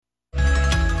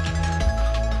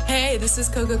Hey, this is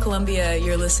Coco Columbia.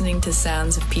 You're listening to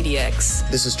Sounds of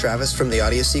PDX. This is Travis from the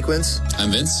Audio Sequence.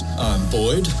 I'm Vince. I'm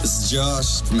Boyd. This is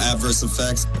Josh from Adverse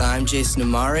Effects. I'm Jason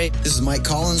Amari. This is Mike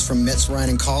Collins from Mitz, Ryan,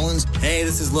 and Collins. Hey,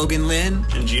 this is Logan Lynn.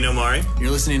 And Gino Mari.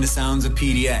 You're listening to Sounds of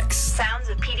PDX. Sounds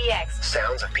of PDX.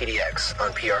 Sounds of PDX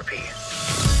on PRP.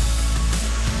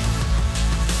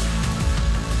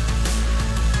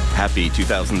 Happy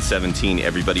 2017,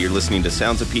 everybody. You're listening to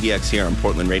Sounds of PDX here on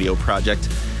Portland Radio Project.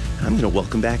 I'm going to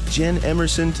welcome back Jen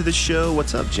Emerson to the show.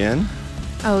 What's up, Jen?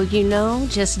 Oh,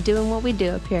 just doing what we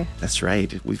do up here. That's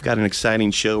right. We've got an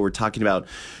exciting show. We're talking about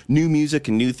new music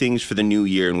and new things for the new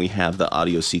year, and we have the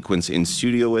Audio Sequence in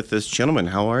studio with us. Gentlemen,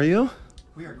 how are you?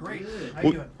 We are great. How are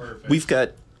you doing? Perfect. We've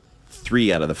got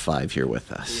 3 out of the 5 here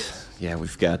with us. Yeah,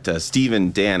 we've got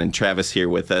Steven, Dan, and Travis here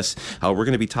with us. We're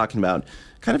going to be talking about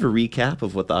kind of a recap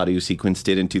of what the Audio Sequence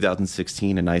did in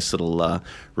 2016, a nice little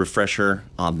refresher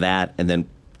on that, and then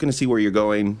going to see where you're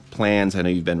going, plans. I know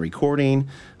you've been recording.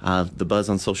 The buzz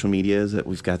on social media is that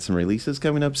we've got some releases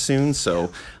coming up soon,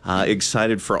 so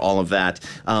excited for all of that.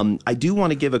 I do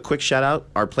want to give a quick shout out.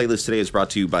 Our playlist today is brought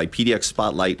to you by PDX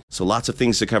Spotlight, so lots of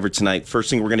things to cover tonight.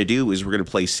 First thing we're going to do is we're going to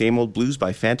play Same Old Blues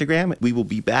by Fantagram. We will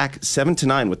be back 7 to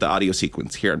 9 with the Audio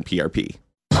Sequence here on PRP.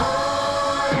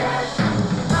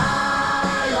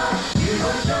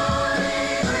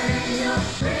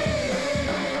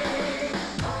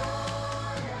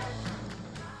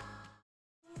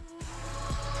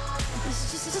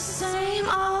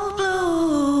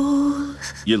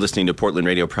 You're listening to Portland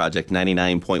Radio Project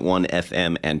 99.1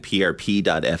 FM and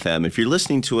PRP.FM. If you're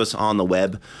listening to us on the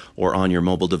web or on your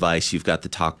mobile device, you've got the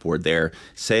talk board there.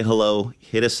 Say hello,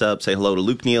 hit us up, say hello to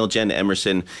Luke Neal, Jen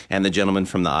Emerson, and the gentleman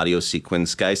from the Audio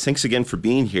Sequence. Guys, thanks again for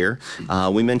being here.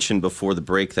 We mentioned before the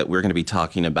break that we're going to be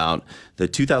talking about the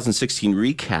 2016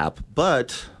 recap,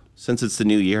 but since it's the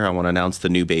new year, I want to announce the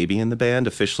new baby in the band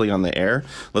officially on the air.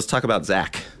 Let's talk about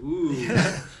Zach. Ooh.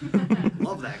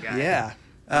 Love that guy. Yeah.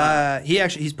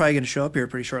 He's probably going to show up here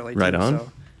pretty shortly. Right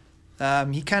on.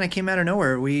 So, he kind of came out of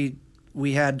nowhere. We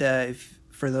had,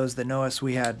 for those that know us,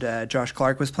 we had Josh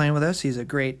Clark was playing with us. He's a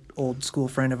great old school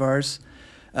friend of ours,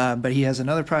 but he has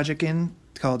another project in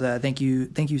called Thank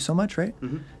You So Much, right?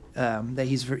 Mm-hmm. That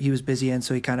he was busy in,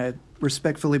 so he kind of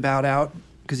respectfully bowed out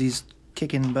because he's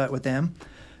kicking butt with them.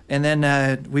 And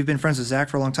then we've been friends with Zach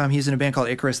for a long time. He's in a band called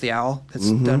Icarus the Owl that's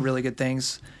done really good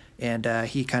things, and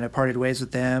he kind of parted ways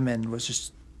with them and was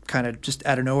just kind of just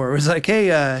out of nowhere. It was like,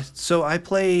 hey, so I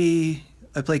play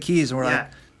keys, and we're like,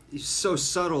 he's so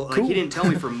subtle. Cool. Like, he didn't tell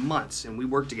me for months, and we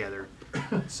worked together.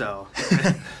 So,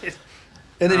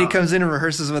 and then he comes in and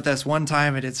rehearses with us one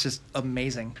time, and it's just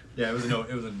amazing. Yeah, it was a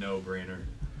no-brainer.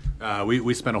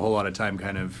 We spent a whole lot of time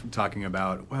kind of talking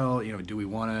about, well, do we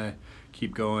want to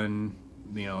keep going,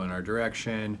 in our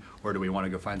direction, or do we want to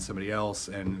go find somebody else?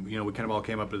 And we kind of all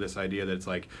came up with this idea that it's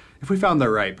like, if we found the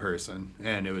right person,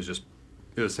 and it was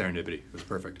serendipity. It was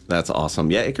perfect. That's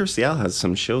awesome. Yeah, Icarus the Owl has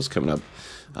some shows coming up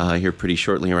here pretty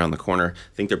shortly around the corner.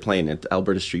 I think they're playing at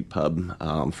Alberta Street Pub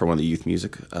for one of the youth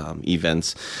music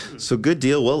events. So good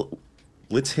deal. Well,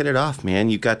 let's hit it off, man.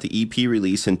 You got the EP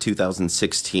release in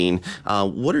 2016.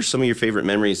 What are some of your favorite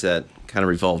memories that kind of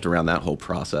revolved around that whole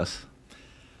process?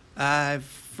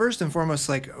 First and foremost,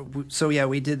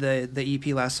 we did the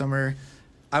EP last summer.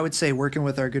 I would say working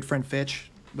with our good friend Fitch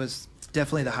was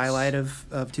definitely the highlight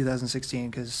of 2016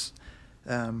 because,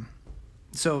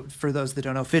 so for those that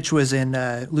don't know, Fitch was in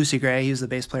Lucy Gray. He was the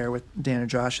bass player with Dan and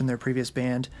Josh in their previous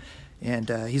band, and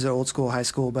he's an old school high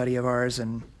school buddy of ours,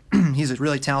 and he's a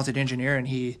really talented engineer, and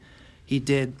he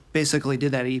basically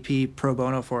did that EP pro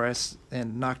bono for us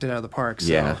and knocked it out of the park.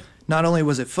 So yeah. Not only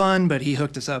was it fun, but he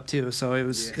hooked us up too. So it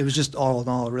was just all in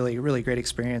all a really, really great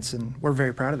experience, and we're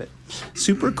very proud of it.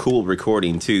 Super cool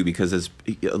recording too, because as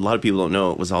a lot of people don't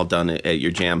know, it was all done at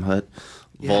your Jam Hut.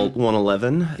 Vault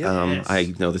 111. Yes.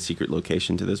 I know the secret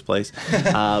location to this place.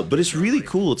 But it's really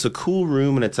cool. It's a cool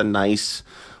room, and it's a nice,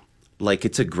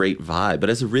 it's a great vibe. But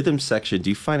as a rhythm section, do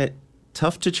you find it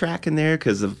tough to track in there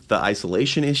because of the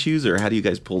isolation issues, or how do you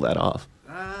guys pull that off?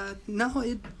 No,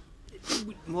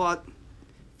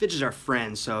 Fitch is our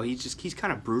friend, so he's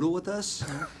kind of brutal with us,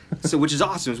 so which is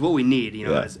awesome. It's what we need,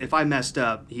 If I messed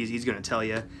up, he's going to tell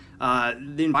you.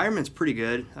 The environment's pretty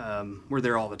good. We're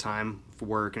there all the time for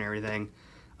work and everything.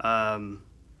 I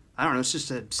don't know. It's just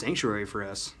a sanctuary for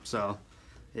us. So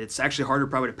it's actually harder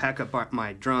probably to pack up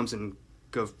my drums and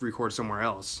go record somewhere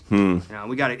else.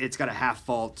 It's got a half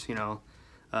vault,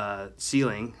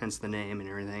 ceiling, hence the name and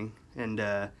everything,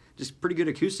 and just pretty good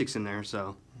acoustics in there.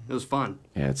 So. It was fun.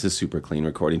 Yeah, it's a super clean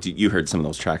recording. You heard some of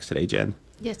those tracks today, Jen?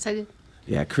 Yes, I did.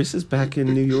 Yeah, Chris is back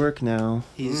in New York now.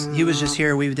 He was just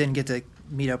here. We didn't get to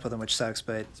meet up with him, which sucks,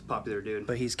 but It's a popular dude.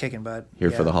 but he's kicking butt. Here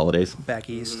for the holidays. Back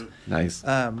east. Nice.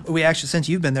 We actually, since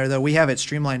you've been there though, we have it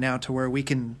streamlined now to where we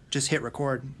can just hit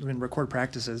record. We can record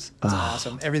practices. It's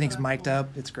awesome. Everything's mic'd up.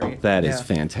 It's great. That is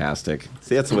fantastic.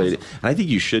 See, that's the way. And I think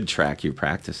you should track your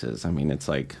practices. I mean, it's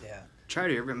like. Try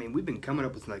to. I mean, we've been coming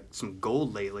up with like some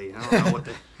gold lately. I don't know what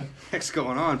the heck's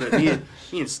going on, but me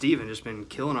and Steven just been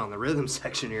killing on the rhythm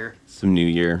section here. Some New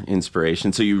Year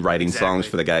inspiration. So you writing songs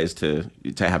for the guys to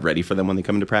have ready for them when they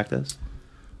come into practice?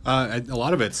 A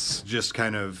lot of it's just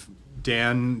kind of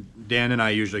Dan and I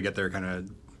usually get there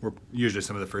we're usually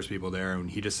some of the first people there, and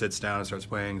he just sits down and starts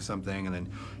playing something, and then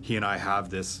he and I have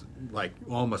this like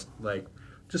almost like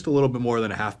just a little bit more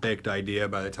than a half-baked idea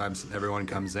by the time everyone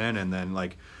comes in, and then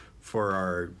like for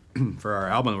our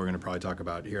album that we're going to probably talk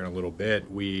about here in a little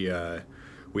bit, we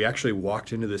actually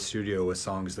walked into the studio with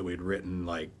songs that we'd written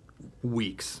like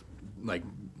weeks, like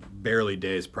barely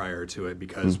days prior to it,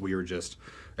 because we were just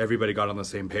everybody got on the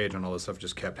same page and all this stuff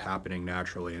just kept happening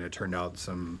naturally, and it turned out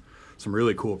some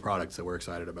really cool products that we're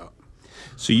excited about.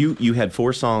 So you had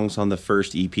 4 songs on the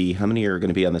first EP. How many are going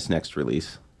to be on this next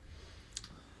release?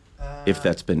 If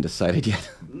that's been decided yet.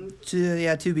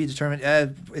 To be determined.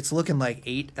 It's looking like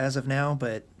 8 as of now,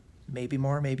 but maybe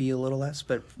more, maybe a little less,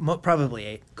 but probably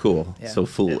 8. Cool. Yeah. So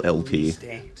full LP.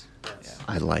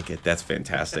 I like it. That's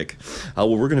fantastic.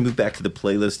 Well, we're going to move back to the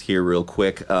playlist here real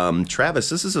quick. Travis,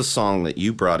 this is a song that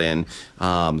you brought in.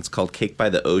 It's called Cake by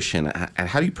the Ocean. And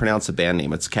how do you pronounce the band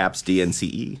name? It's Caps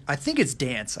DNCE. I think it's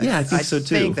Dance. Yeah, I think so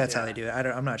too. I think that's how they do it.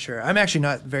 I'm not sure. I'm actually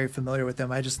not very familiar with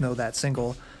them. I just know that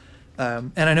single.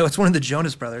 And I know it's one of the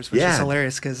Jonas Brothers, which is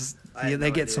hilarious because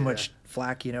they get so much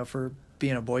flack, for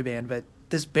being a boy band, but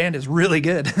this band is really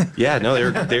good. Yeah, no,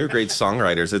 they're great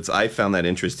songwriters. I found that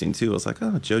interesting too. I was like,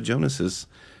 oh, Joe Jonas is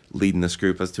leading this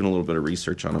group. I was doing a little bit of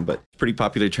research on him, but pretty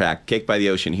popular track, Cake by the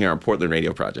Ocean, here on Portland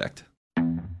Radio Project.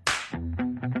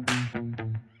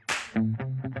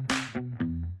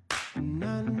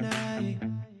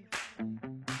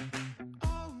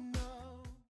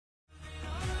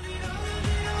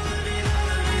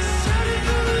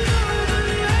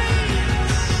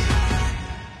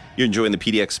 You're enjoying the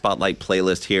PDX Spotlight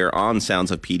playlist here on Sounds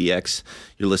of PDX.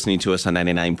 You're listening to us on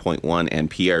 99.1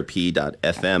 and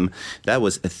PRP.FM. That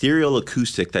was Ethereal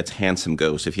Acoustic. That's Handsome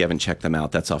Ghost. If you haven't checked them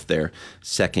out, that's off their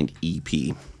second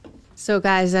EP. So,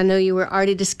 guys, I know you were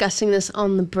already discussing this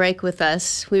on the break with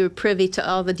us. We were privy to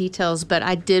all the details, but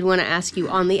I did want to ask you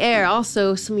on the air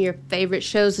also some of your favorite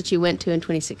shows that you went to in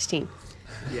 2016.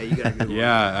 Yeah, you got a good one.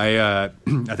 Yeah,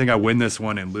 I think I win this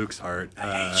one in Luke's heart.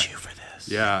 I hate you for this.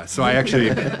 Yeah, so I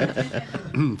actually,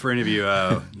 for any of you,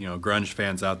 grunge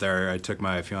fans out there, I took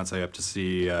my fiance up to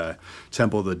see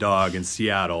Temple of the Dog in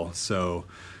Seattle. So,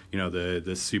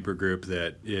 the super group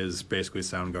that is basically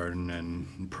Soundgarden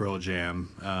and Pearl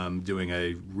Jam, doing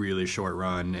a really short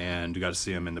run, and we got to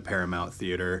see them in the Paramount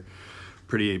Theater.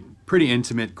 Pretty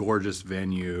intimate, gorgeous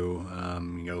venue.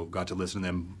 Got to listen to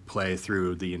them play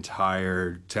through the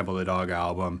entire Temple of the Dog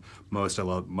album, most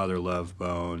of Mother Love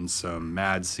Bone, some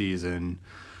Mad Season,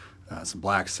 some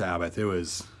Black Sabbath. It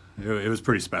was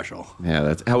pretty special.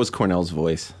 Yeah, how was Cornell's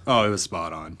voice? Oh, it was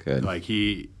spot on. Good. Like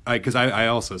because I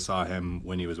also saw him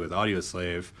when he was with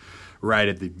Audioslave, right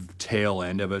at the tail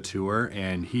end of a tour,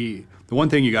 and the one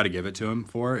thing you got to give it to him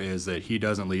for is that he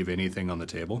doesn't leave anything on the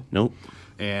table. Nope.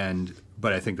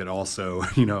 But I think that also,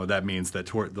 that means that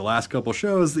toward the last couple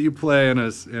shows that you play in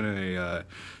a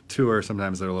tour,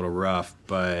 sometimes they're a little rough.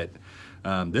 But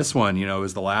this one, it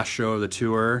was the last show of the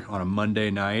tour on a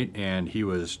Monday night, and he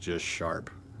was just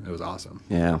sharp. It was awesome.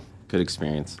 Yeah, good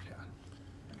experience. Yeah.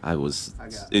 I was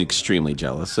extremely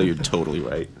jealous, so you're totally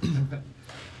right.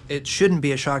 It shouldn't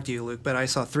be a shock to you, Luke, but I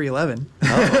saw 311.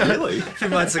 Oh, really? a few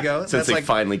months ago. Since they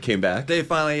finally came back? They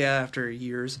finally, after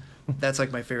years. That's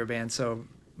like my favorite band. So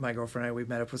my girlfriend and I, we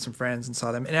met up with some friends and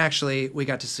saw them. And actually, we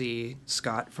got to see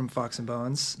Scott from Fox and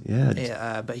Bones.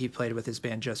 Yeah. But he played with his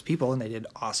band Just People, and they did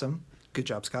awesome. Good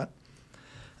job, Scott.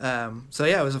 So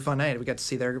yeah, it was a fun night. We got to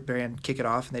see their band kick it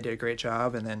off, and they did a great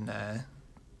job. And then,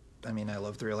 I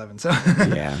love 311. So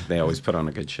yeah, they always put on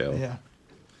a good show. Yeah.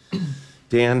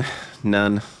 Dan,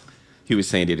 none. He was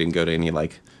saying he didn't go to any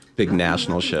big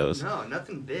national shows. No,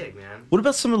 nothing big, man. What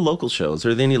about some of the local shows?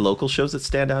 Are there any local shows that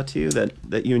stand out to you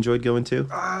that you enjoyed going to?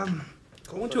 I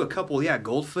went to a couple,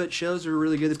 Goldfoot shows were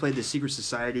really good. They played the Secret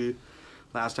Society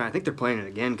last time. I think they're playing it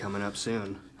again coming up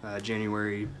soon,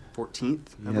 January 14th.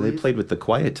 I believe. They played with the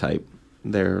Quiet Type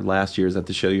there last year. Is that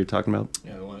the show you're talking about?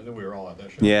 Yeah, the one that we were all at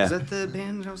that show. Yeah. Is that the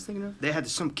band I was thinking of? They had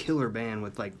some killer band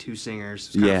with 2 singers.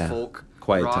 It's kind of folk,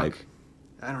 Quiet rock. Type.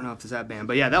 I don't know if it's that band,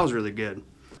 but yeah, that was really good.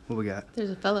 What we got?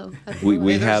 There's a fellow.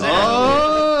 We have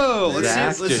Oh,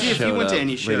 Zach let's see if he showed went to up,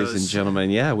 any ladies shows. and gentlemen.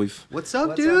 Yeah, we've What's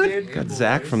up, dude? got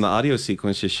Zach from the audio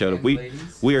sequence just showed up.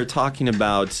 We are talking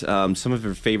about some of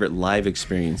your favorite live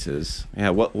experiences. Yeah,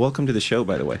 welcome to the show,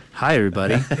 by the way. Hi,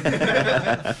 everybody. He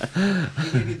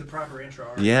gave you the proper intro.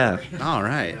 Yeah, All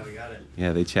right. we got it.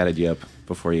 yeah, they chatted you up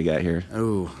before you got here.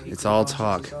 Oh, it's all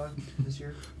talk. This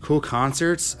year? Cool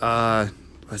concerts. Let's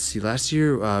see. Last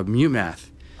year, Mute Math.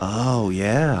 Oh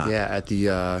yeah, Yeah, at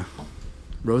the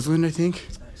Roseland, I think.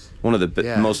 one of the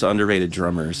Yeah. most underrated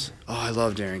drummers. Oh, I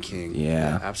love Darren King.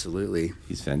 Yeah. Absolutely.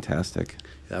 He's fantastic.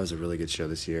 That was a really good show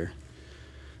this year.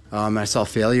 I saw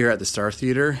Failure at the Star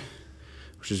Theater,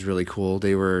 which is really cool.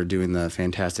 They were doing the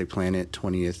Fantastic Planet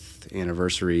 20th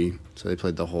anniversary, so they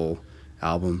played the whole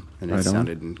album, and it Right on.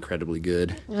 sounded incredibly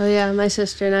good. Oh yeah, my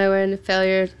sister and I were in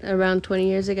Failure around 20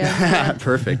 years ago.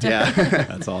 Perfect, yeah.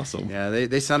 That's awesome. Yeah,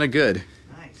 they sounded good.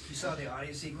 Nice. You saw the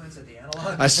audio sequence at the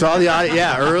analog? I saw the audio,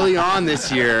 yeah, early on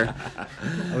this year.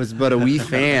 I was but a wee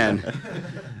fan.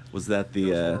 Was that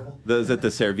was that the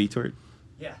Servitor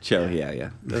Yeah. show? Yeah,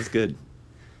 that was good.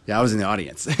 Yeah, I was in the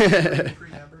audience.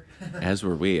 Pre-number. As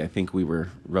were we. I think we were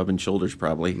rubbing shoulders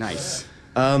probably. Nice.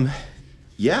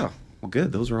 Yeah. Well,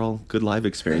 good. Those were all good live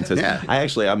experiences. Yeah.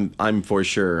 I'm for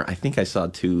sure. I think I saw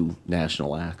 2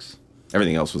 national acts.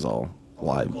 Everything else was all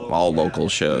live, all local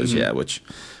shows. Yeah, which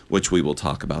we will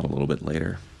talk about a little bit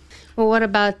later. Well, what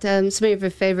about some of your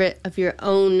favorite of your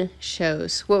own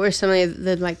shows? What were some of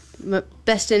the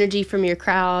best energy from your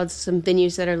crowds? Some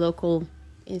venues that are local,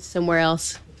 somewhere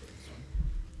else.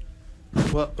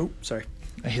 Well, sorry,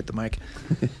 I hit the mic.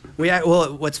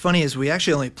 What's funny is we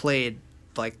actually only played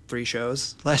like 3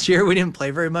 shows last year. We didn't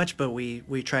play very much, but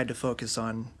we tried to focus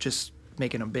on just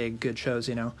making them big, good shows,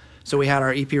 you know. So we had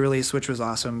our EP release, which was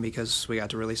awesome because we got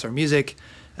to release our music.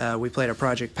 We played a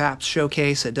Project Paps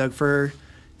showcase at Doug Fir.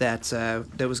 That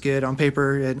was good on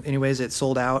paper. Anyways, it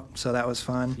sold out, so that was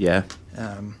fun. Yeah.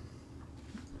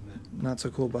 Not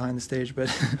so cool behind the stage, but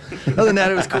other than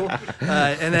that, it was cool.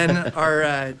 And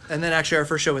then actually our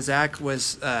first show with Zach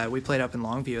was we played up in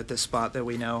Longview at this spot that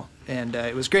we know, and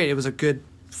it was great. It was a good,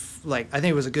 I think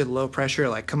it was a good low pressure,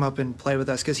 come up and play with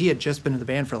us because he had just been in the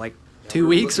band for 2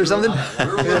 weeks or something. We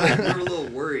were a little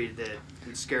worried that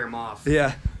we'd scare him off.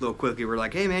 Yeah. A little quickly. We're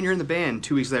like, hey man, you're in the band.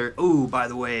 2 weeks later, oh, by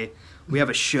the way, we have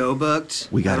a show booked.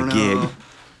 We got I a don't gig. know.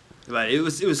 But it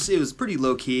was pretty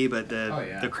low key, but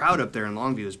the crowd up there in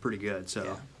Longview was pretty good.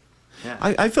 So, yeah.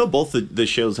 I felt both the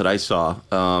shows that I saw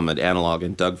at Analog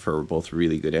and Doug Fir were both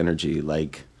really good energy.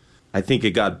 I think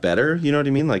it got better. You know what I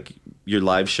mean? Your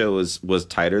live show was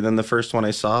tighter than the first one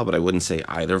I saw, but I wouldn't say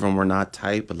either of them were not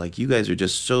tight. But you guys are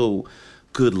just so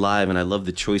good live, and I love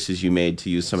the choices you made to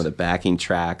use some of the backing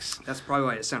tracks. That's probably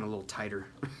why it sounded a little tighter.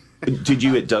 Did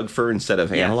you at Doug Fir instead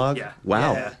of Analog? Yeah.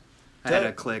 Wow. Yeah. I had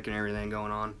a click and everything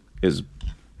going on. It was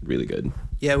really good.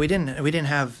 Yeah, we didn't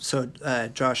have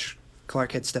Josh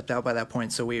Clark had stepped out by that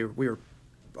point, so we were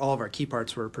all of our key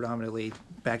parts were predominantly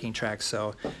backing tracks.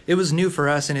 So it was new for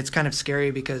us, and it's kind of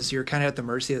scary because you're kind of at the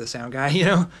mercy of the sound guy, you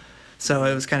know. So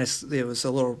it was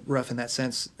a little rough in that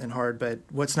sense and hard. But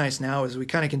what's nice now is we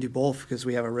kind of can do both because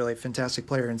we have a really fantastic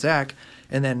player in Zach,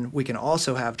 and then we can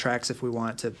also have tracks if we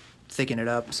want to thicken it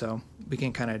up. So we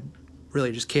can kind of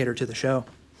really just cater to the show.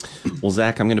 Well,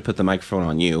 Zach, I'm going to put the microphone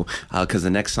on you because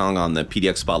the next song on the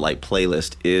PDX Spotlight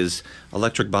playlist is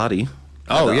Electric Body.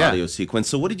 Oh, the yeah. audio sequence.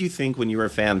 So what did you think when you were a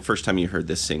fan first time you heard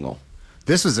this single?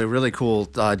 This was a really cool,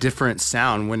 different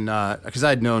sound because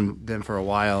I'd known them for a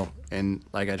while and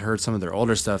I'd heard some of their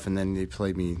older stuff, and then they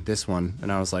played me this one,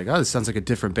 and I was like, oh, this sounds like a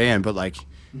different band, but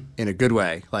in a good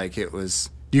way. It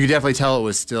was, you could definitely tell it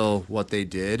was still what they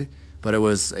did, but it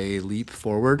was a leap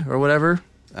forward or whatever.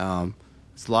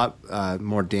 It's a lot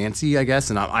more dancey, I guess,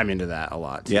 and I'm into that a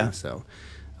lot too. Yeah. So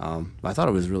I thought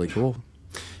it was really cool.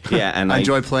 Yeah, and I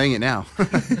enjoy playing it now.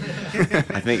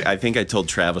 I think I told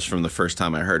Travis from the first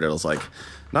time I heard it, I was like,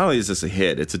 not only is this a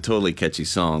hit, it's a totally catchy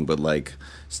song, but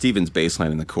Steven's bass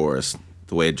line in the chorus,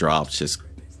 the way it drops just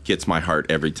gets my heart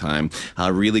every time.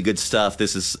 Really good stuff.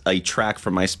 This is a track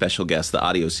from my special guest, the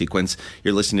audio sequence.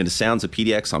 You're listening to Sounds of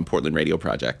PDX on Portland Radio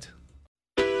Project.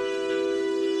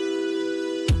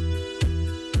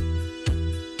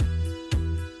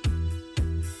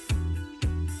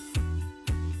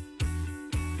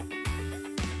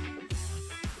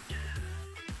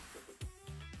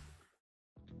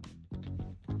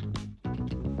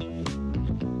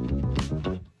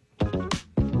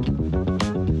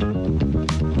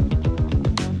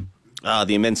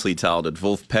 The immensely talented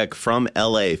Wolfpack from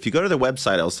LA. If you go to their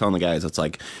website, I was telling the guys, it's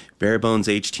like Bare Bones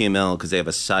HTML, because they have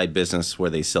a side business where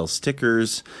they sell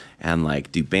stickers and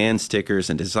like do band stickers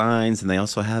and designs. And they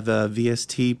also have a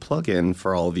VST plugin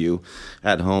for all of you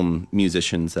at home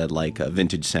musicians that like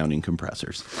vintage sounding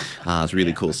compressors. It's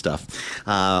really cool stuff.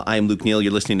 I am Luke Neal.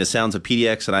 You're listening to Sounds of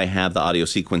PDX, and I have the audio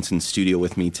sequence in studio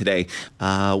with me today.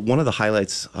 One of the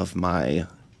highlights of my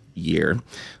year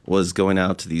was going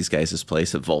out to these guys'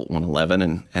 place at Vault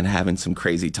 111 and having some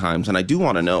crazy times. And I do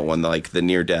want to know when like the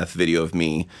near-death video of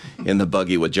me in the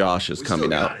buggy with Josh is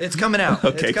coming out. It's coming out.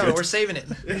 Okay, it's coming. good. We're saving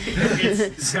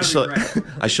it. So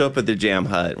I show up at the Jam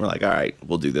Hut. We're like, all right,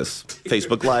 we'll do this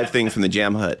Facebook Live thing from the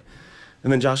Jam Hut.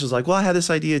 And then Josh was like, well, I had this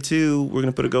idea too. We're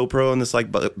going to put a GoPro in this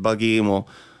like buggy, and we'll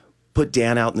put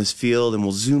Dan out in this field, and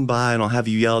we'll zoom by, and I'll have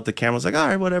you yell at the camera. I was like, all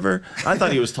right, whatever. I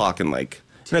thought he was talking like,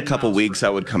 in a couple weeks I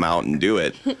would come out and do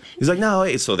it. He's like, no,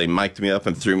 wait. So they mic'd me up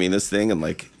and threw me in this thing, and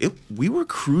like we were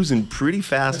cruising pretty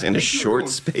fast in a short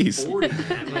space.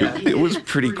 It was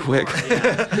pretty quick.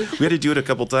 We had to do it a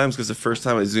couple times because the first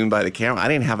time I zoomed by the camera, I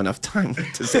didn't have enough time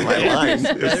to say my lines.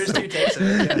 There's 2 takes of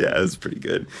it. Yeah, it was pretty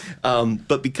good.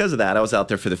 But because of that, I was out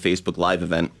there for the Facebook Live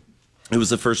event. It was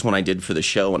the first one I did for the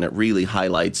show, and it really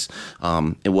highlights,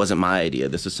 it wasn't my idea.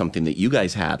 This is something that you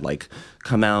guys had, like,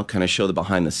 come out, kind of show the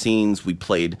behind the scenes. We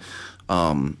played,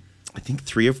 I think,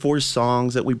 3 or 4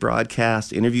 songs that we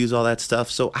broadcast, interviews, all that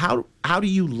stuff. So how do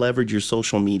you leverage your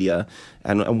social media,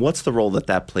 and what's the role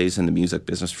that plays in the music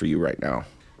business for you right now?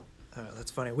 That's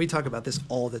funny. We talk about this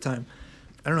all the time.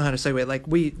 I don't know how to segue. Like,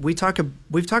 we've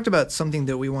talked about something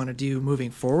that we want to do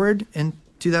moving forward in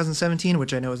 2017,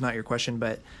 which I know is not your question,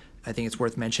 but I think it's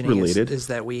worth mentioning is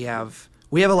that we have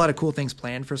a lot of cool things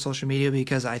planned for social media,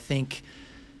 because I think,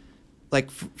 like,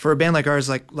 for a band like ours,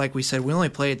 like we said, we only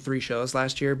played 3 shows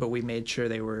last year, but we made sure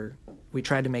we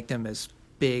tried to make them as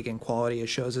big and quality as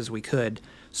shows as we could.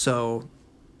 So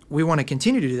we want to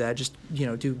continue to do that. Just,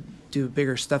 do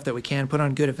bigger stuff that we can, put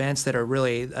on good events that are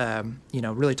really,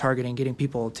 really targeting getting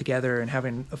people together and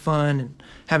having fun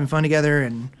together,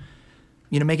 and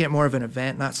making it more of an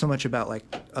event, not so much about like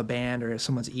a band or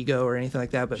someone's ego or anything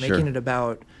like that, but making it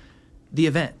about the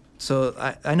event. So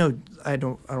I know I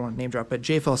don't want to name drop, but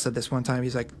JFL said this one time.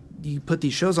 He's like, you put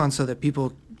these shows on so that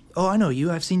people, oh, I know you,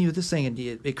 I've seen you at this thing, and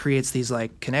it creates these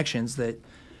like connections that,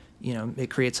 it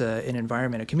creates an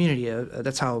environment, a community.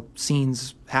 That's how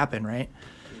scenes happen, right?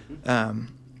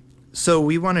 So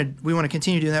we want to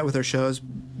continue doing that with our shows,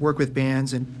 work with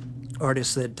bands and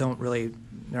artists that aren't really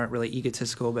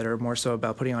egotistical, but are more so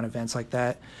about putting on events like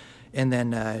that. And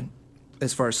then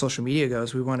as far as social media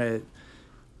goes,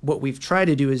 what we've tried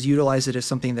to do is utilize it as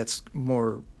something that's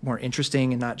more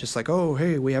interesting, and not just like, oh,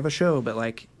 hey, we have a show, but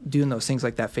like doing those things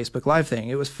like that Facebook Live thing.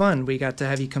 It was fun. We got to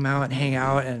have you come out and hang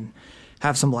out and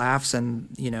have some laughs, and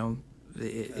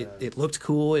it looked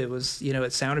cool. It was,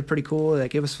 it sounded pretty cool.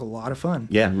 Like, it was a lot of fun.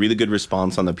 Yeah, really good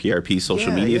response on the PRP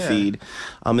social media feed.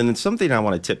 And then something I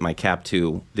want to tip my cap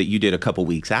to that you did a couple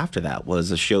weeks after that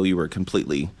was a show you were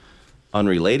completely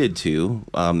unrelated to,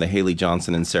 the Haley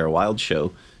Johnson and Sarah Wild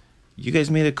show. You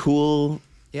guys made a cool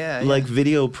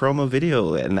video, promo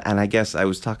video. And I guess I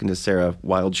was talking to Sarah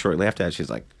Wild shortly after that.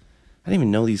 She's like, I didn't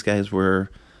even know these guys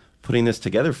were putting this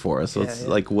together for us. So it's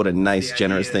like, what a nice,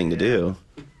 generous thing to do.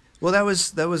 Well, that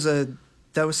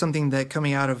was something that,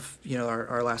 coming out of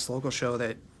our last local show,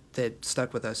 that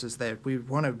stuck with us, is that we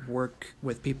want to work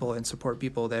with people and support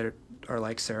people that are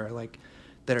like Sarah, like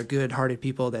that are good-hearted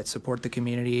people that support the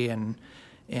community, and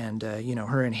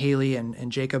her and Haley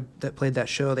and Jacob that played that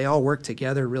show, they all worked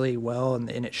together really well, and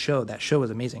it showed. That show was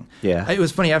amazing. Yeah, it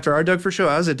was funny. After our Doug Fir show,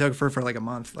 I was at Doug Fir for like a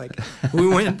month. Like, we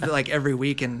went like every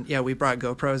week, and we brought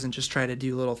GoPros and just tried to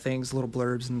do little things, little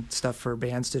blurbs and stuff for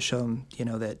bands to show them,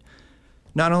 that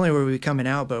not only were we coming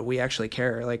out, but we actually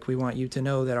care. Like, we want you to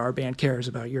know that our band cares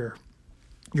about your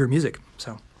music.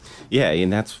 So. Yeah,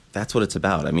 and that's what it's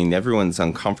about. I mean, everyone's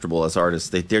uncomfortable as artists.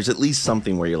 There's at least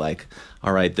something where you're like,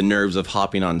 all right, the nerves of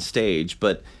hopping on stage,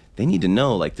 but they need to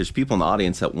know, like, there's people in the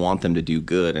audience that want them to do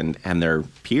good, and their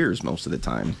peers most of the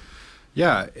time.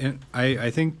 Yeah, and I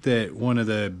think that one of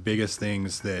the biggest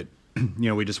things that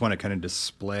we just want to kind of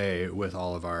display with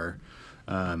all of our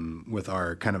with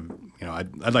our kind of,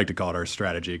 I'd like to call it our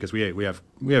strategy, because we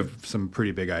have some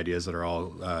pretty big ideas that are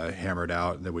all hammered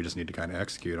out that we just need to kind of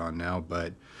execute on now.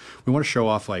 But we want to show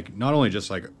off, like, not only just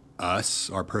like us,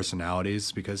 our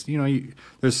personalities, because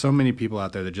there's so many people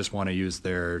out there that just want to use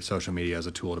their social media as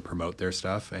a tool to promote their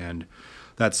stuff, and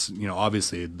that's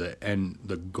obviously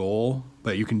the goal.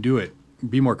 But you can do it,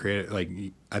 be more creative. Like,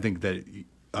 I think that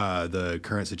the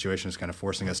current situation is kind of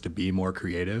forcing us to be more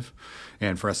creative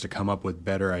and for us to come up with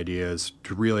better ideas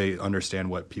to really understand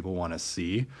what people want to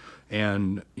see.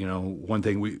 And, one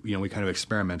thing we kind of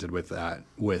experimented with that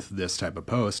with this type of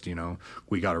post.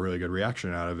 We got a really good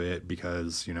reaction out of it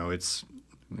because,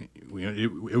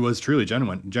 it was truly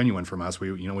genuine from us.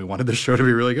 We wanted the show to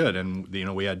be really good, and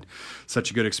we had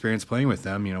such a good experience playing with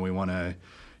them. We want to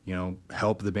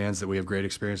help the bands that we have great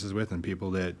experiences with and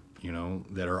people that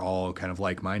that are all kind of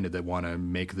like-minded that want to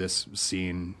make this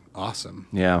scene awesome.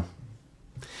 Yeah.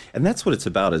 And that's what it's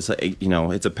about. Is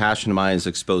it's a passion of mine, is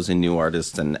exposing new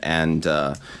artists, and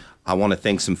I want to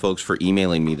thank some folks for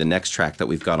emailing me the next track that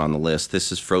we've got on the list.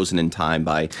 This is Frozen in Time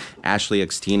by Ashley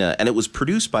Extina, and it was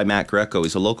produced by Matt Greco.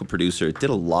 He's a local producer. It did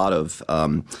a lot of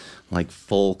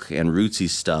folk and rootsy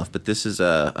stuff, but this is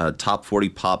a top 40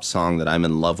 pop song that I'm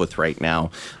in love with right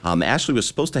now. Ashley was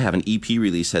supposed to have an EP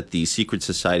release at the Secret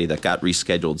Society that got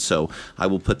rescheduled, so I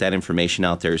will put that information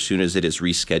out there as soon as it is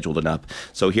rescheduled and up.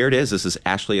 So here it is. This is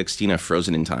Ashley Extina,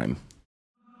 Frozen in Time.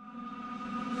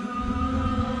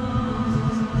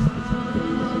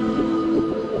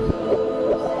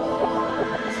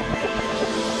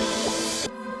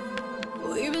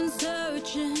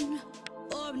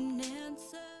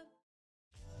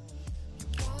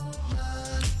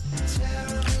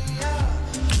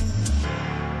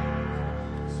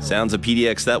 Sounds of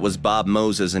PDX. That was Bob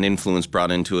Moses, an influence brought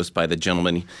into us by the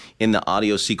gentleman in the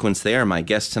audio sequence there, my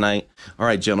guest tonight. All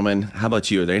right, gentlemen, how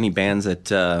about you? Are there any bands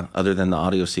that, other than the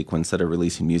audio sequence, that are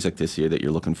releasing music this year that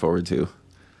you're looking forward to?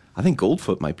 I think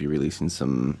Goldfoot might be releasing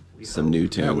some new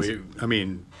tunes. Yeah,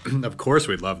 of course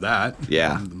we'd love that.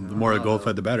 Yeah. The more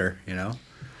Goldfoot, the better,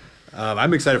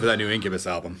 I'm excited for that new Incubus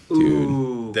album.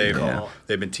 Dude.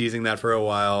 They've been teasing that for a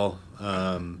while.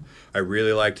 I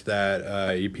really liked that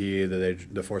EP,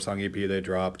 the 4-song EP they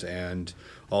dropped, and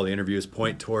all the interviews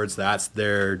point towards that's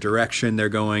their direction they're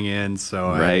going in. So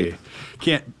right.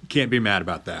 I can't be mad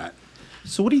about that.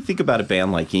 So what do you think about a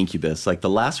band like Incubus? Like the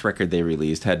last record they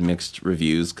released had mixed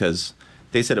reviews because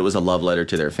they said it was a love letter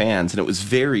to their fans, and it was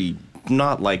very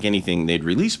not like anything they'd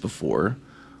released before.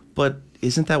 But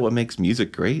isn't that what makes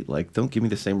music great? Like, don't give me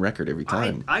the same record every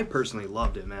time. I personally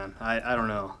loved it, man. I don't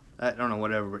know. I don't know,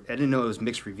 whatever. I didn't know it was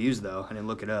mixed reviews, though. I didn't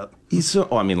look it up.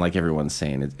 Like everyone's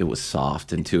saying, it was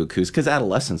soft and too acoustic. Because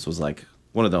Adolescence was like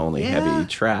one of the only heavy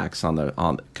tracks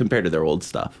on compared to their old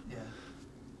stuff.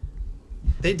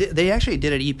 Yeah. They actually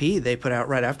did an EP they put out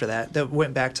right after that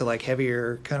went back to like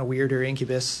heavier, kind of weirder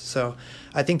Incubus. So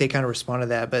I think they kind of responded to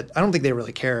that, but I don't think they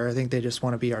really care. I think they just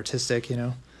want to be artistic,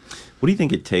 What do you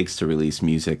think it takes to release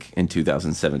music in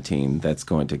 2017 that's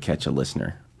going to catch a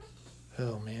listener?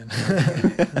 Oh, man.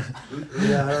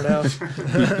 Yeah, I don't know.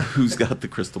 Who's got the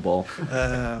crystal ball?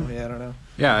 I don't know.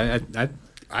 Yeah,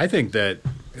 I think that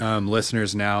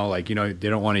listeners now, they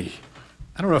don't want to.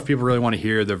 I don't know if people really want to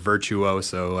hear the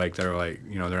virtuoso. They're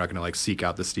not going to seek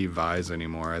out the Steve Vais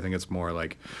anymore. I think it's more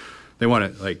like they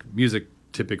want to music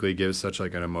typically gives such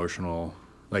an emotional.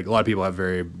 A lot of people have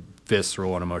very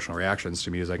visceral and emotional reactions to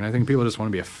music, and I think people just want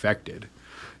to be affected.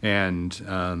 And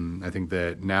I think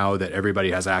that now that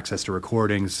everybody has access to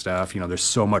recording stuff, there's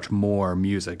so much more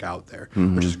music out there,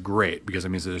 which is great because it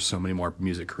means there's so many more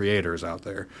music creators out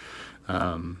there.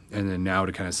 And then now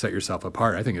to kind of set yourself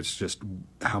apart, I think it's just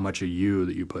how much of you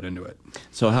that you put into it.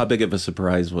 So how big of a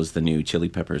surprise was the new Chili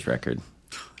Peppers record?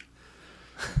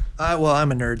 Well,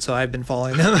 I'm a nerd, so I've been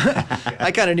following them.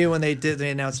 I kind of knew when they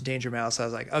announced Danger Mouse. I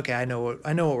was like, okay, I know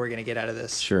what we're gonna get out of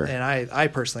this. Sure. And I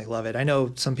personally love it. I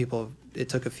know some people, it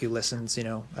took a few listens,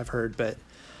 I've heard, but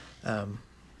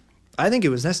I think it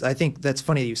was necessary. I think that's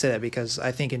funny that you say that because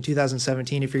I think in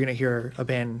 2017, if you're gonna hear a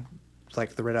band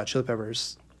like the Red Hot Chili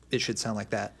Peppers, it should sound like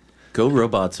that. Go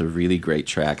Robot's a really great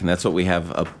track, and that's what we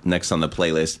have up next on the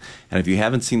playlist. And if you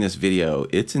haven't seen this video,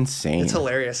 it's insane. It's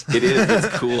hilarious. It is. It's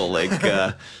cool.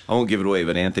 I won't give it away,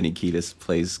 but Anthony Kiedis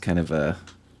plays kind of a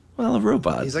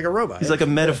robot. He's like a robot. He's like a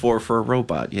metaphor for a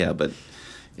robot, but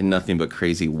in nothing but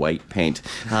crazy white paint.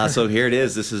 So here it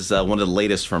is. This is one of the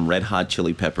latest from Red Hot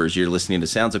Chili Peppers. You're listening to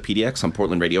Sounds of PDX on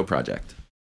Portland Radio Project.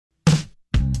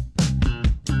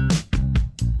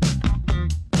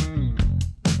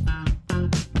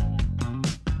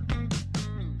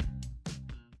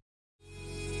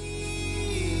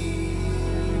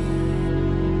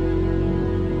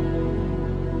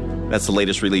 That's the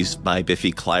latest release by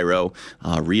Biffy Clyro.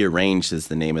 Rearranged is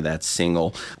the name of that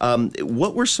single.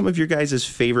 What were some of your guys'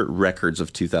 favorite records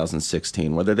of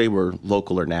 2016, whether they were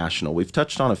local or national? We've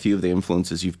touched on a few of the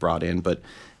influences you've brought in, but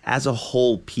as a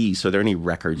whole piece, are there any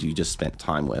records you just spent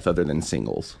time with other than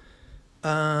singles?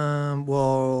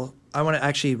 Well, I want to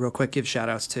actually real quick give shout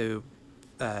outs to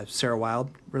Sarah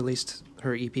Wild released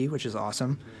her EP, which is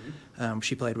awesome.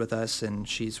 She played with us, and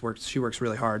she works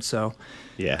really hard. So,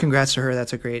 Yeah. congrats to her.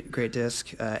 That's a great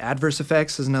disc. Adverse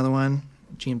Effects is another one.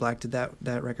 Gene Black did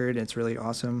that record. It's really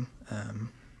awesome.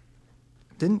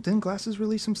 Didn't Glasses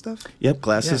release some stuff? Yep,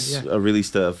 Glasses Yeah.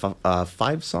 released a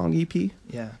 5-song EP.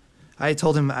 Yeah, I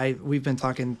told him we've been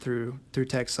talking through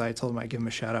text, so I told him I'd give him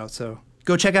a shout out. So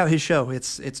go check out his show.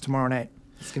 It's tomorrow night.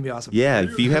 It's gonna be awesome. Yeah,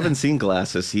 if you haven't seen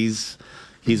Glasses, he's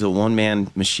a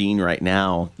one-man machine right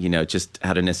now. You know, just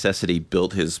out of necessity,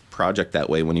 built his project that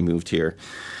way when he moved here.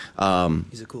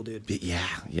 He's a cool dude. Yeah,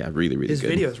 really, really His good.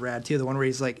 video is rad too. The one where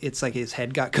it's like his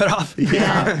head got cut off.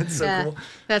 Yeah, it's so yeah. cool.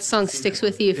 That song sticks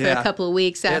with you for Yeah. a couple of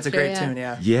weeks after. Yeah, it's a great tune.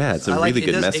 Yeah. Yeah, it's a I like really it.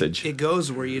 good It message. It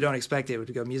goes where you don't expect it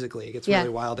to go musically. It gets Yeah.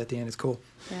 really wild at the end. It's cool.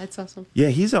 Yeah, it's awesome. Yeah,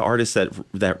 he's an artist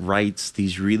that writes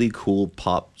these really cool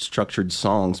pop structured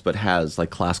songs, but has like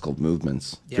classical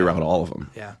movements throughout all of them.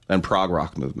 Yeah. And prog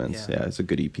rock movements. Yeah. Yeah, it's a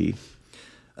good EP.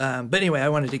 But anyway, I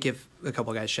wanted to give a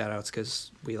couple guys shout outs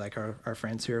because we like our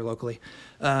friends here locally.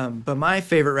 But my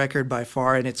favorite record by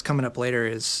far, and it's coming up later,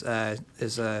 is I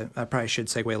probably should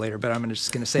segue later, but I'm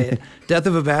just going to say it. Death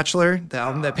of a Bachelor, the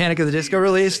album that Panic at the Disco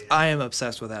released. I am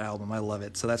obsessed with that album. I love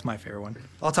it. So that's my favorite one.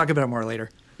 I'll talk about it more later.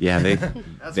 Yeah, they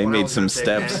That's they what I made was some gonna say,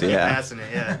 man. steps. Keep Yeah. passing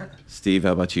it, yeah. Steve,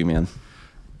 how about you, man?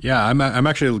 Yeah, I'm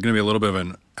actually going to be a little bit of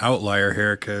an outlier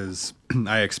here because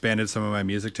I expanded some of my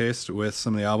music taste with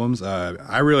some of the albums.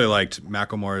 I really liked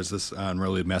Macklemore's This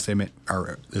Unruly Mess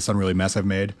I've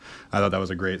Made. I thought that was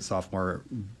a great sophomore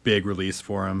big release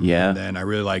for him. Yeah. And then I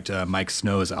really liked Mike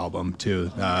Snow's album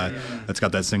too. It's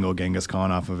got that single Genghis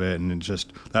Khan off of it, and it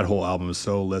just that whole album is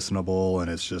so listenable and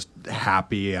it's just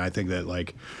happy. And I think that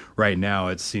like right now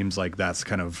it seems like that's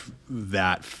kind of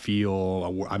that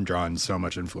feel I'm drawing so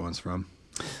much influence from.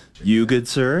 You good,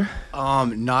 sir?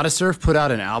 Not a Surf put out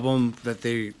an album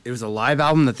it was a live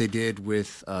album that they did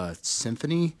with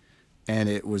Symphony, and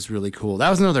it was really cool. That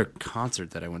was another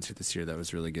concert that I went to this year that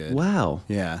was really good. Wow.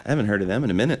 Yeah. I haven't heard of them in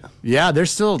a minute. Yeah,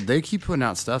 they keep putting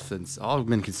out stuff that's all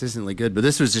been consistently good, but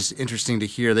this was just interesting to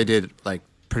hear. They did like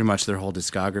pretty much their whole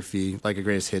discography, like a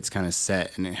greatest hits kind of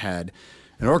set, and it had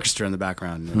an orchestra in the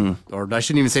background, or I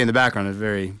shouldn't even say in the background.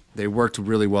 They worked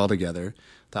really well together.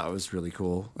 That was really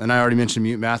cool. And I already mentioned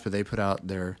Mute Math, but they put out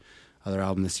their other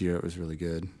album this year. It was really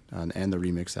good, and the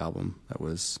remix album that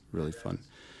was really fun.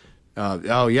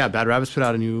 Bad Rabbits put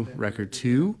out a new record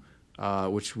too,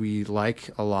 which we like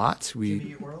a lot.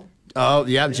 Jimmy Eat World? Oh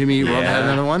yeah, Jimmy Eat World had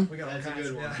another one. That's a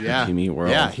good one. Yeah, Jimmy Eat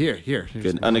World. Yeah, here's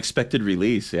Good unexpected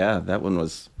release. Yeah, that one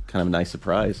was kind of a nice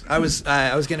surprise. I was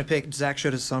gonna pick. Zach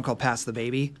showed us a song called "Pass the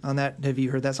Baby" on that. Have you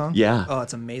heard that song? Yeah. Oh,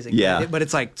 it's amazing. Yeah. But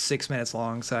it's like 6 minutes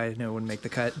long, so I know it wouldn't make the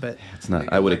cut. But It's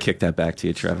not. I would have kicked that back to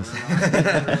you, Travis.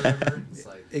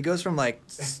 it goes from like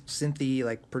synthy,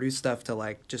 like produced stuff to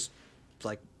like just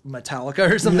like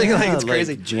Metallica or something. Like it's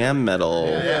crazy. Jam metal.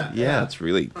 Yeah, it's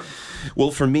really.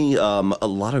 Well, for me, a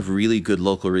lot of really good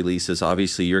local releases.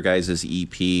 Obviously, your guys'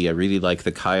 EP. I really like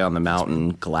the Kai on the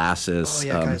Mountain, Glasses. Oh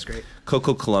yeah, Kai's great.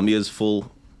 Coco Columbia's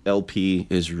full LP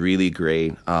is really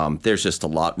great. There's just a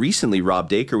lot. Recently, Rob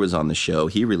Dacre was on the show.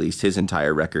 He released his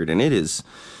entire record, and it is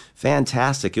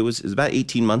fantastic. It was about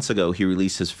 18 months ago he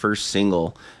released his first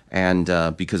single, and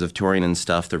because of touring and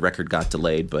stuff, the record got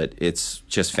delayed, but it's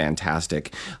just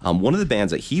fantastic. One of the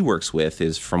bands that he works with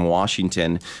is from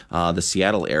Washington, the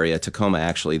Seattle area, Tacoma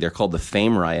actually. They're called the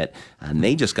Fame Riot, and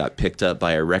they just got picked up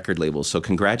by a record label. So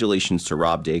congratulations to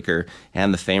Rob Dacre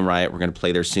and the Fame Riot. We're going to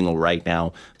play their single right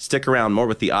now. Stick around, more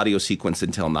with the audio sequence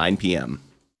until 9 p.m.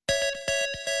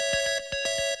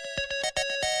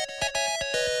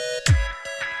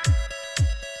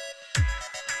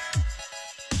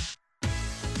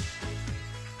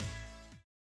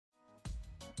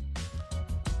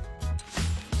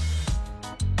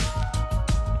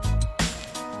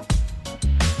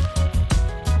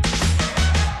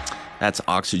 That's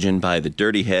Oxygen by the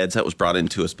Dirty Heads. That was brought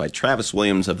into us by Travis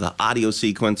Williams of the Audio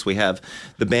Sequence. We have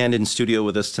the band in studio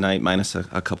with us tonight, minus a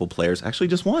couple players. Actually,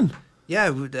 just one. Yeah,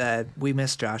 we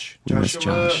missed Josh. We missed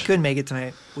Josh. Couldn't make it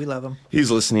tonight. We love him. He's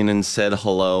listening and said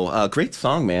hello. Great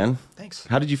song, man. Thanks.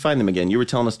 How did you find them again? You were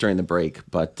telling us during the break,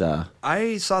 but...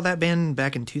 I saw that band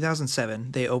back in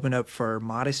 2007. They opened up for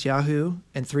Modest Yahoo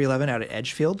and 311 out at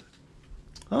Edgefield.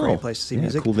 Great place to see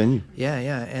music. Cool venue. Yeah,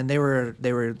 and they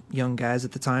were young guys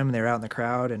at the time, and they were out in the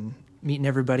crowd and meeting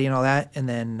everybody and all that. And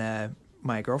then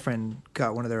my girlfriend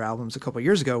got one of their albums a couple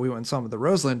years ago. We went and saw them at the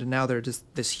Roseland, and now they're just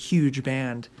this huge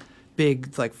band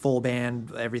big like full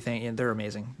band, everything, and they're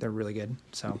amazing. They're really good.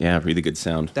 So Yeah, really good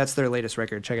sound. that's their latest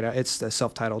record. Check it out. It's the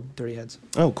self-titled Dirty Heads.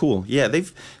 Oh, cool. Yeah,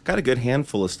 they've got a good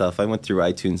handful of stuff. I went through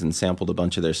iTunes and sampled a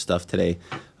bunch of their stuff today.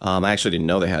 I actually didn't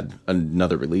know they had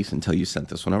another release until you sent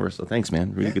this one over. So thanks,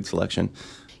 man. Really good selection.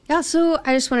 Yeah, so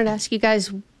I just wanted to ask you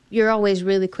guys, you're always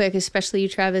really quick, especially you,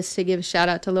 Travis, to give a shout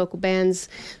out to local bands.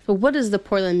 So what does the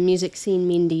Portland music scene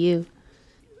mean to you?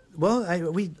 Well, I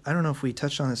don't know if we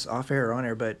touched on this off air or on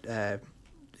air, but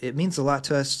it means a lot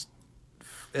to us,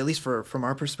 at least from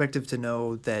our perspective, to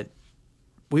know that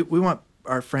we want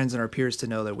our friends and our peers to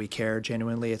know that we care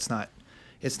genuinely. It's not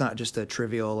just a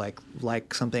trivial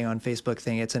like something on Facebook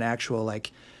thing. It's an actual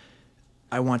like,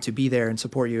 I want to be there and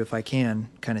support you if I can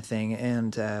kind of thing,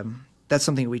 and that's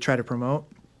something we try to promote.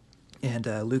 And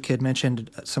Luke had mentioned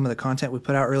some of the content we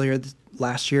put out earlier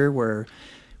last year, where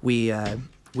we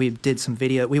did some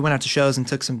video. We went out to shows and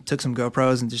took some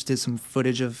GoPros and just did some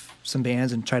footage of some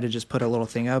bands and tried to just put a little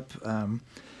thing up.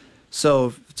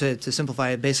 So to simplify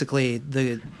it, basically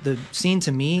the scene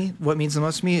to me, what means the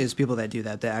most to me is people that do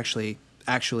that actually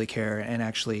care and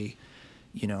actually,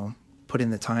 put in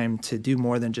the time to do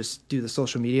more than just do the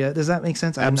social media. Does that make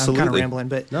sense? Absolutely. I'm kind of rambling,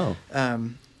 but no.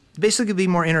 Basically be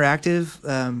more interactive.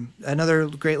 Another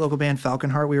great local band,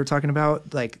 Falconheart, we were talking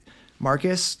about, like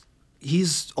Marcus.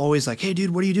 He's always like, "Hey, dude,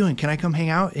 what are you doing? Can I come hang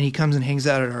out?" And he comes and hangs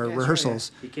out at our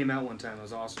rehearsals. Right, yeah. He came out one time. It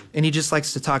was awesome. And he just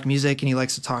likes to talk music and he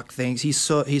likes to talk things. He's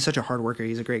such a hard worker.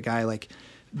 He's a great guy. Like,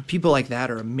 people like that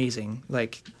are amazing.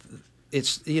 Like,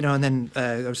 it's and then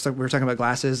we were talking about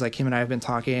Glasses. Like, him and I have been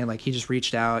talking. Like, he just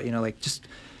reached out. Like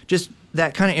just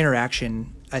that kind of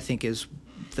interaction, I think, is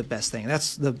the best thing.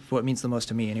 That's what means the most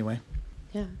to me, anyway.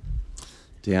 Yeah.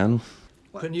 Dan.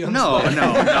 No,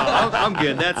 I'm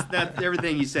good. That's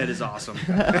everything you said is awesome.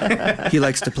 He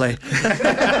likes to play.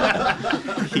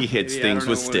 He hits things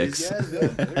with sticks.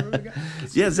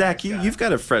 Yeah, Zach, you've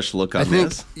got a fresh look on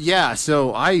this. Yeah,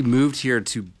 so I moved here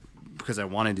because I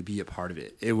wanted to be a part of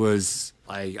it. It was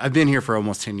I've been here for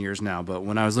almost 10 years now, but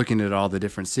when I was looking at all the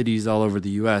different cities all over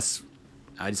the U.S.,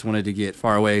 I just wanted to get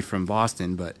far away from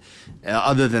Boston. But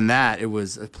other than that, it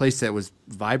was a place that was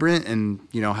vibrant and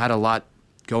had a lot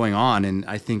going on, and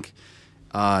I think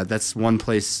that's one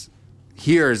place.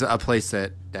 Here is a place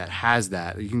that has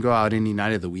that. You can go out any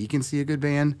night of the week and see a good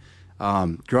band.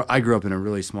 I grew up in a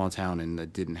really small town and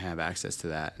that didn't have access to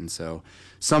that, and so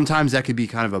sometimes that could be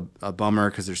kind of a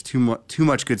bummer because there's too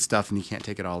much good stuff and you can't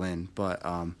take it all in. But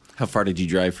how far did you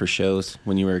drive for shows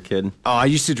when you were a kid? Oh, I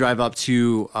used to drive up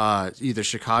to either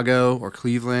Chicago or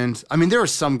Cleveland. I mean, there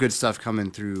was some good stuff coming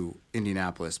through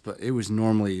Indianapolis, but it was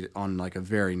normally on like a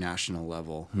very national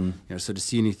level. So to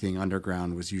see anything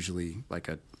underground was usually like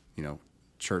a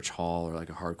church hall or like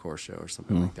a hardcore show or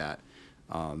something like that.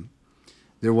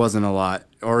 There wasn't a lot,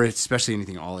 or especially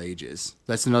anything all ages.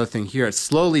 That's another thing here. It's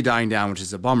slowly dying down, which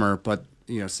is a bummer. But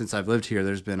since I've lived here,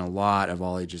 there's been a lot of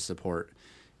all ages support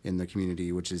in the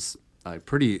community, which is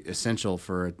pretty essential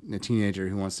for a teenager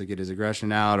who wants to get his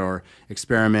aggression out or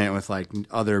experiment with like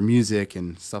other music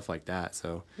and stuff like that.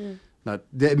 So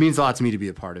it means a lot to me to be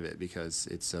a part of it because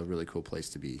it's a really cool place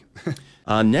to be.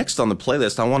 Next on the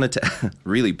playlist, I wanted to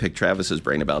really pick Travis's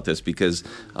brain about this because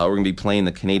we're going to be playing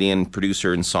the Canadian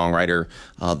producer and songwriter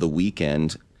The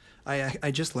Weeknd.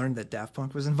 I just learned that Daft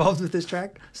Punk was involved with this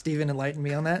track. Steven enlightened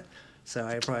me on that.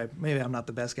 So maybe I'm not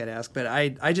the best guy to ask, but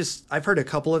I've heard a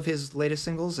couple of his latest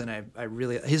singles, and I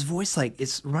really, his voice, like,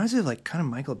 it reminds me of like kind of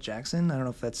Michael Jackson. I don't know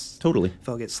if that's totally, if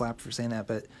I'll get slapped for saying that,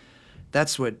 but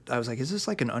that's what I was like, is this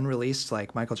like an unreleased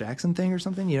like Michael Jackson thing or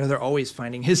something? They're always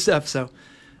finding his stuff. So,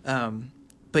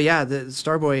 but yeah, the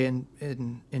Starboy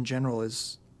in general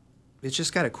it's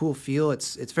just got a cool feel.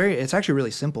 It's actually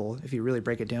really simple if you really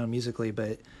break it down musically,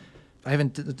 but I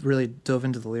haven't really dove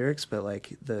into the lyrics, but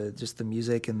like the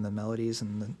music and the melodies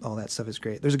and all that stuff is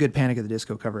great. There's a good Panic at the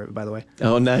Disco cover, by the way.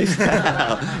 Oh, nice. We'll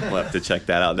have to check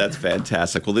that out. That's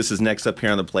fantastic. Well, this is next up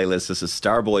here on the playlist. This is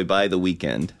Starboy by The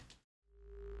Weeknd.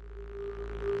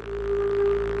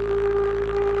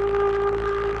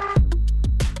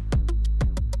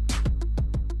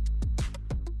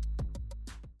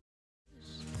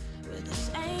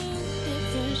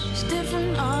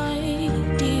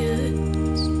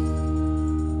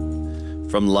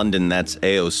 From London, that's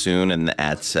AO Soon, and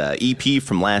that's EP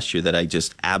from last year that I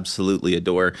just absolutely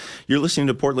adore. You're listening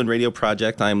to Portland Radio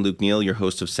Project. I'm Luke Neal, your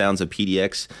host of Sounds of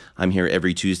PDX. I'm here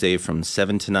every Tuesday from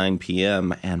 7 to 9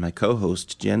 p.m., and my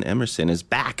co-host, Jen Emerson, is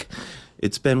back.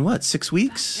 It's been, 6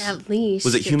 weeks? At least.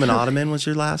 Was it Human Ottoman was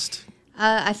your last?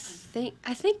 I think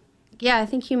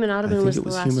Human Ottoman was the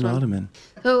last one. I think it was Human Ottoman.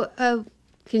 So,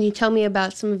 can you tell me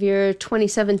about some of your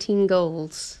 2017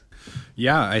 goals?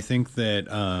 Yeah, I think that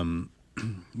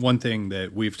one thing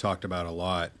that we've talked about a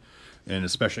lot, and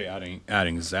especially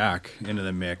adding Zach into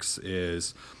the mix,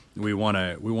 is we want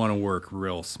to work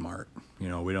real smart. We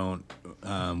don't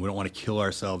want to kill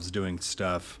ourselves doing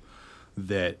stuff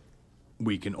that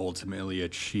we can ultimately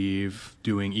achieve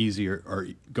doing easier or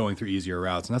going through easier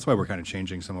routes, and that's why we're kind of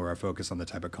changing some of our focus on the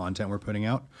type of content we're putting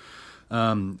out.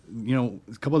 A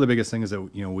couple of the biggest things that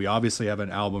we obviously have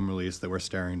an album release that we're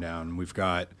staring down.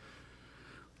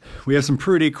 We have some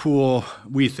pretty cool,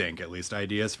 we think at least,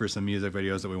 ideas for some music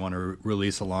videos that we want to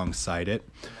release alongside it.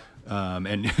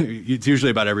 And it's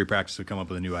usually about every practice we come up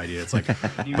with a new idea. It's like,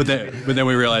 but then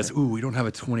we realize, we don't have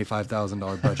a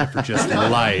 $25,000 budget for just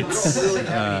lights.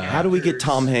 How do we get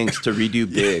Tom Hanks to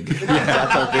redo Big?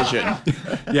 That's our vision.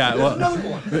 Yeah,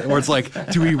 well, or it's like,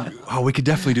 we could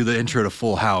definitely do the intro to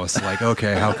Full House. Like,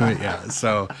 okay, how can we? Yeah,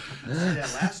 so.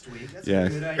 Last week. That's Yeah. a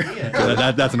good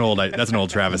idea. That's an old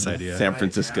Travis idea. San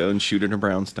Francisco and shoot in a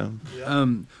brownstone.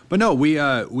 But no, we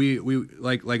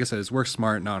like I said, it's work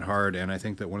smart, not hard. And I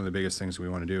think that one of the biggest things we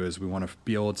want to do is we want to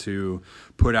be able to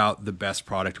put out the best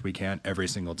product we can every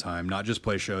single time, not just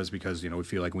play shows because we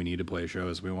feel like we need to play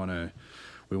shows. We want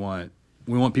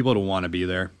people to want to be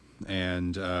there,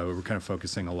 and we're kind of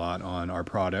focusing a lot on our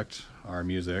product, our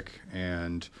music,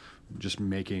 and just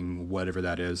making whatever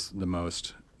that is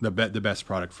the best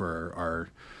product for our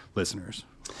listeners.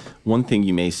 One thing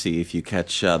you may see if you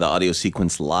catch the Audio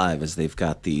Sequence live is they've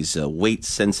got these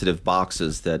weight-sensitive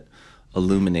boxes that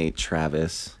illuminate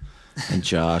Travis and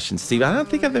Josh and Steve. I don't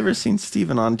think I've ever seen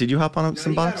Steven on. Did you hop on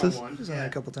some boxes? He was on it a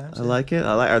couple times. I like it.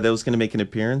 Are those going to make an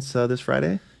appearance this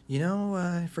Friday?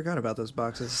 I forgot about those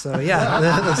boxes. So yeah,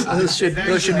 those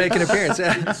should make an appearance.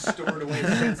 Yeah. Stored away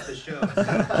since the show.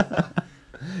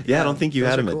 Yeah, I don't think you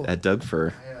had them cool. at Doug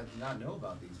Fir. I did not know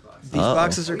about these boxes. These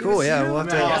boxes are cool. Yeah, we'll have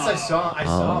to. I guess I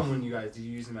saw them when you guys did.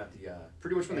 You use them at the.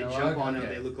 Pretty much when they jump on them,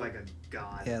 they look like a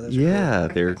god. Yeah, those are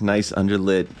cool. They're nice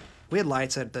underlit. We had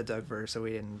lights at the Doug Fir, so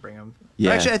we didn't bring them.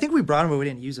 Yeah. Actually, I think we brought them, but we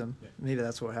didn't use them. Maybe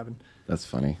that's what happened. That's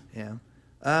funny. Yeah.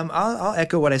 I'll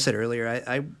echo what I said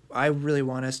earlier. I really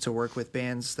want us to work with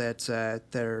bands that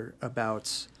are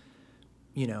about,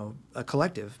 a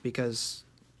collective, because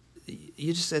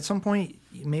you just at some point,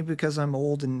 maybe because I'm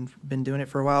old and been doing it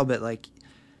for a while, but like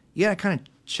you gotta kind of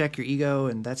check your ego,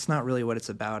 and that's not really what it's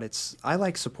about. I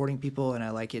like supporting people, and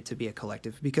I like it to be a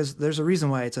collective, because there's a reason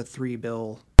why it's a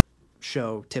 3-bill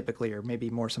show typically, or maybe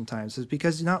more sometimes, is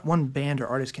because not one band or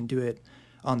artist can do it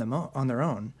on their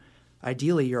own.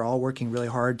 Ideally, you're all working really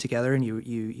hard together, and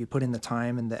you put in the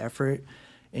time and the effort,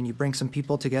 and you bring some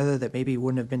people together that maybe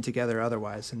wouldn't have been together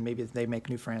otherwise, and maybe they make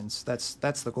new friends. That's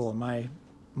the goal in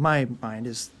my mind,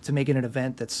 is to make it an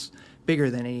event that's bigger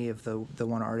than any of the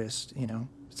one artist.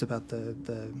 It's about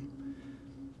the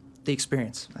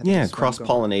experience. I think Yeah, is where I'm going.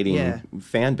 cross-pollinating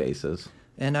fan bases.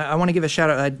 And I want to give a shout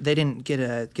out. They didn't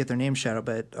get their name shout out,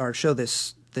 but our show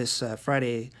this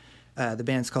Friday, the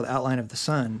band's called Outline of the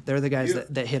Sun. They're the guys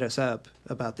that hit us up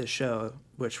about this show,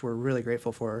 which we're really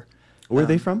grateful for. Where are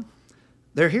they from?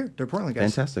 They're here. They're Portland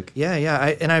guys. Fantastic. Yeah.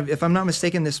 If I'm not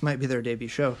mistaken, this might be their debut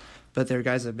show. But they're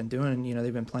guys that have been doing,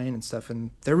 they've been playing and stuff,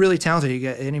 and they're really talented.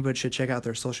 Anybody should check out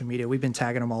their social media. We've been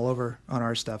tagging them all over on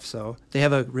our stuff. So they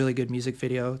have a really good music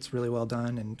video. It's really well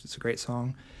done, and it's a great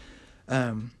song.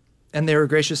 And they were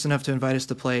gracious enough to invite us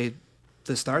to play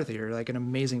the Star Theater, like an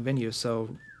amazing venue.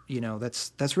 So,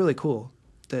 that's really cool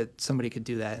that somebody could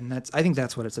do that. And I think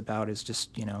that's what it's about, is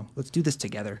just, let's do this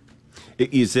together.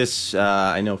 Is this,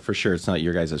 I know for sure it's not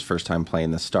your guys' first time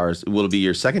playing the Stars. Will it be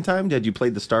your second time? Did you play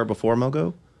the Star before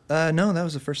Mogo? No, that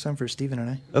was the first time for Steven and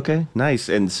I. Okay, nice.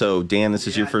 And so, Dan, this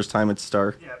is your first time at the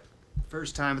Star? Yeah,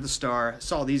 first time at the Star.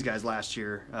 Saw these guys last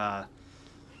year.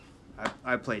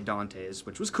 I played Dante's,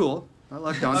 which was cool. I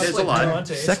like Dante's a lot.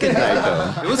 Second night,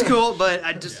 though. It was cool, but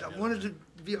I wanted to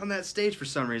be on that stage for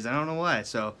some reason. I don't know why.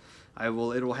 So it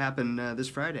will happen this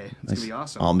Friday. It's gonna be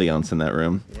awesome. Ambiance in that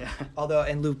room. Yeah. Although,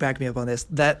 and Luke backed me up on this,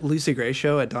 that Lucy Gray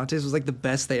show at Dante's was like the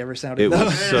best they ever sounded. It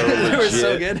was so legit. It was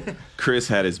so good. Chris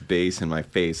had his bass in my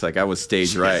face. Like, I was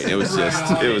stage right. It was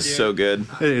just, it was so good.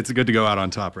 It's good to go out on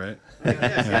top, right? Yeah,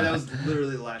 that was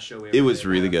literally the last show we ever It was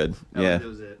played. really good. Yeah. That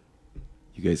was it.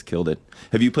 You guys killed it.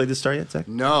 Have you played the Star yet, Zach?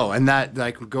 No, and that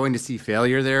going to see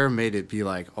Failure there made it be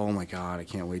like, oh my god, I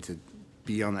can't wait to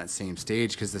be on that same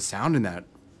stage, because the sound in that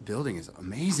building is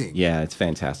amazing. Yeah, it's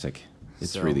fantastic.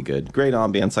 It's really good. Great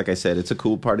ambience. Like I said, it's a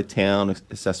cool part of town,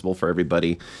 accessible for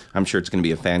everybody. I'm sure it's going to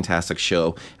be a fantastic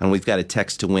show. And we've got a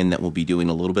text to win that we'll be doing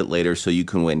a little bit later, so you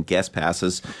can win guest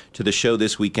passes to the show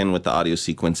this weekend with the audio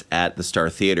sequence at the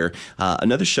Star Theater.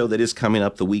 Another show that is coming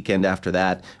up the weekend after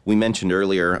that, we mentioned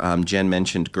earlier, Jen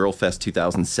mentioned Girlfest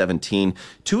 2017.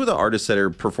 Two of the artists that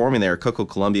are performing there, Coco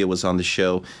Columbia was on the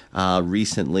show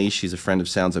recently. She's a friend of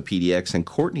Sounds of PDX. And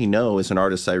Courtney No is an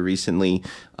artist I recently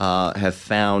have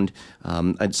found.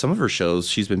 At some of her shows,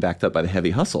 she's been backed up by the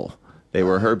Heavy Hustle. They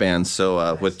were her band,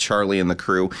 so with Charlie and the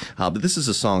crew. But this is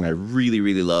a song I really,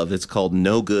 really love. It's called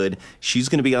No Good. She's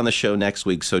going to be on the show next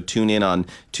week, so tune in on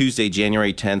Tuesday,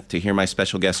 January 10th to hear my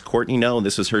special guest, Courtney No.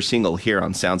 This is her single here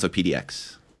on Sounds of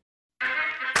PDX.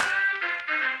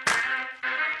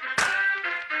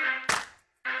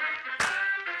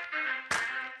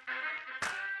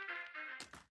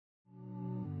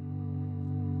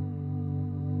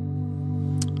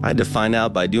 I had to find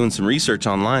out by doing some research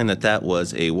online that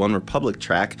was a One Republic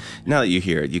track. Now that you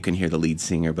hear it, you can hear the lead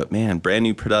singer. But man, brand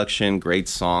new production, great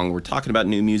song. We're talking about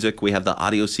new music. We have the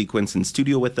audio sequence in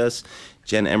studio with us.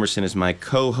 Jen Emerson is my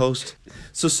co-host.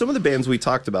 So some of the bands we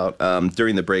talked about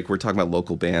during the break, we're talking about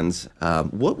local bands.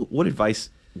 What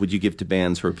advice would you give to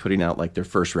bands who are putting out like their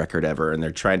first record ever and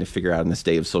they're trying to figure out in this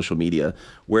day of social media,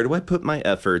 where do I put my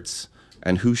efforts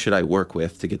and who should I work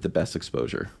with to get the best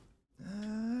exposure?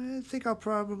 I think I'll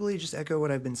probably just echo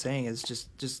what I've been saying. Is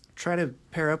just try to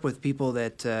pair up with people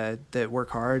that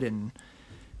work hard and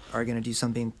are going to do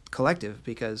something collective.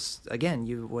 Because again,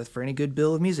 for any good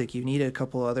bill of music, you need a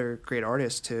couple other great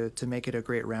artists to make it a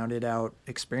great rounded out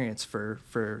experience for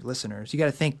listeners. You got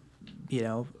to think,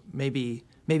 maybe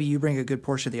you bring a good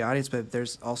portion of the audience, but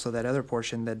there's also that other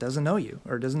portion that doesn't know you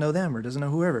or doesn't know them or doesn't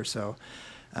know whoever. So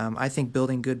I think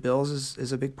building good bills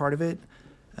is a big part of it.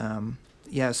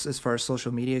 Yes, as far as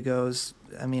social media goes,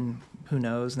 I mean, who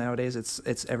knows? Nowadays,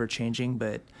 it's ever changing.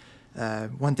 But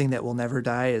one thing that will never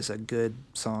die is a good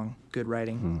song, good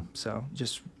writing. So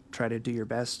just try to do your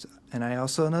best. And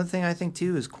another thing I think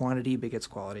too is quantity begets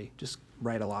quality. Just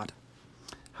write a lot.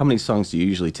 How many songs do you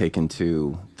usually take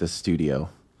into the studio?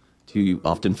 Do you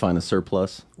often find a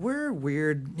surplus? We're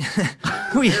weird.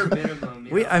 we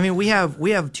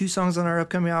have 2 songs on our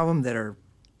upcoming album that are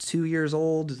 2 years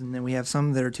old, and then we have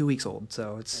some that are 2 weeks old.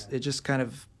 So it just kind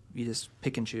of, you just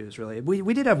pick and choose, really.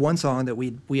 We did have one song that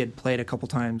we had played a couple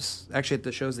times. Actually, at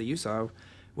the shows that you saw,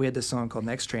 we had this song called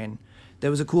Next Train. That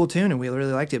was a cool tune, and we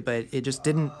really liked it, but it just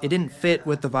didn't fit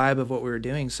with the vibe of what we were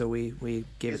doing. So we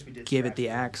gave it the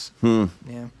axe.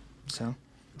 Yeah. So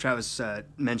Travis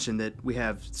mentioned that we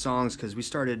have songs because we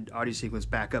started Audio Sequence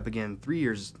back up again 3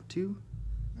 years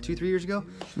ago,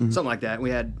 something like that. We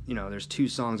had, there's 2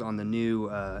 songs on the new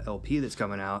LP that's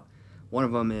coming out. One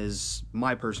of them is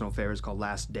my personal favorite. It's called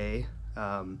Last Day,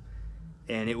 and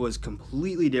it was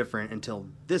completely different until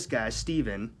this guy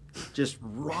Steven just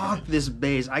rocked this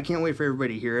bass. I can't wait for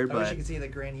everybody to hear it. I wish you could see the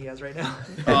grin he has right now.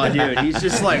 Oh, dude, he's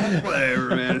just like,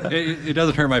 whatever, man. It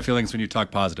doesn't hurt my feelings when you talk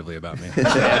positively about me.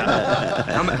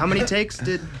 Yeah. How many takes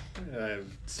did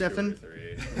Stefan?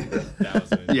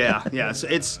 3,000. Yeah. So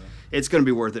it's going to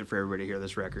be worth it for everybody to hear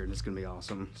this record. It's going to be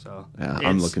awesome. So yeah,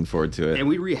 I'm looking forward to it. And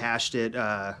we rehashed it.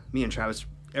 Me and Travis,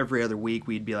 every other week,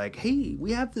 we'd be like, hey,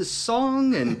 we have this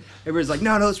song. And everybody's like,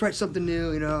 no, let's write something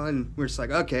new, And we're just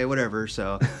like, okay, whatever.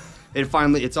 So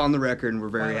it's on the record, and we're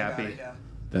very happy.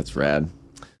 That's rad.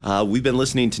 We've been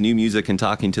listening to new music and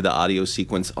talking to the audio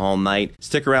sequence all night.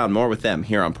 Stick around, more with them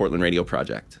here on Portland Radio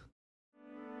Project.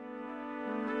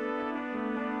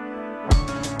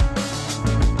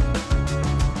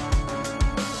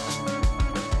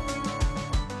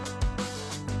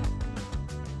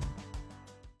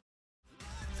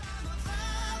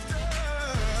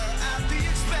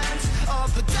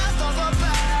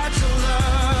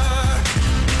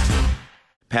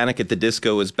 Panic at the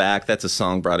Disco is back. That's a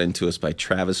song brought into us by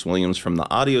Travis Williams from the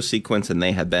audio sequence, and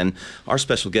they have been our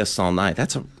special guests all night.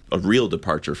 That's a real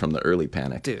departure from the early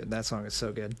Panic. Dude, that song is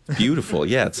so good. Beautiful.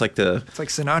 Yeah, it's like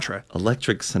Sinatra.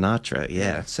 Electric Sinatra,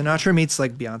 yeah. Sinatra meets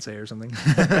like Beyonce or something.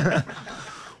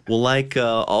 Well, like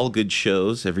all good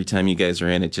shows, every time you guys are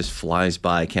in, it just flies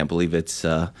by. I can't believe it's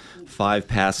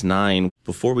 9:05.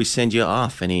 Before we send you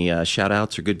off, any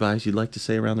shout-outs or goodbyes you'd like to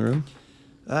say around the room?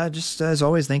 Just as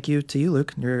always, thank you to you,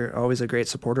 Luke. You're always a great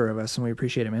supporter of us, and we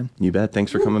appreciate it, man. You bet.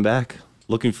 Thanks for coming back.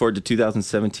 Looking forward to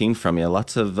 2017 from you.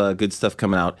 Lots of good stuff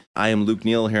coming out. I am Luke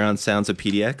Neal here on Sounds of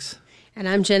PDX. And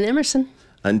I'm Jen Emerson.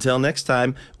 Until next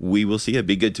time, we will see you.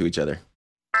 Be good to each other.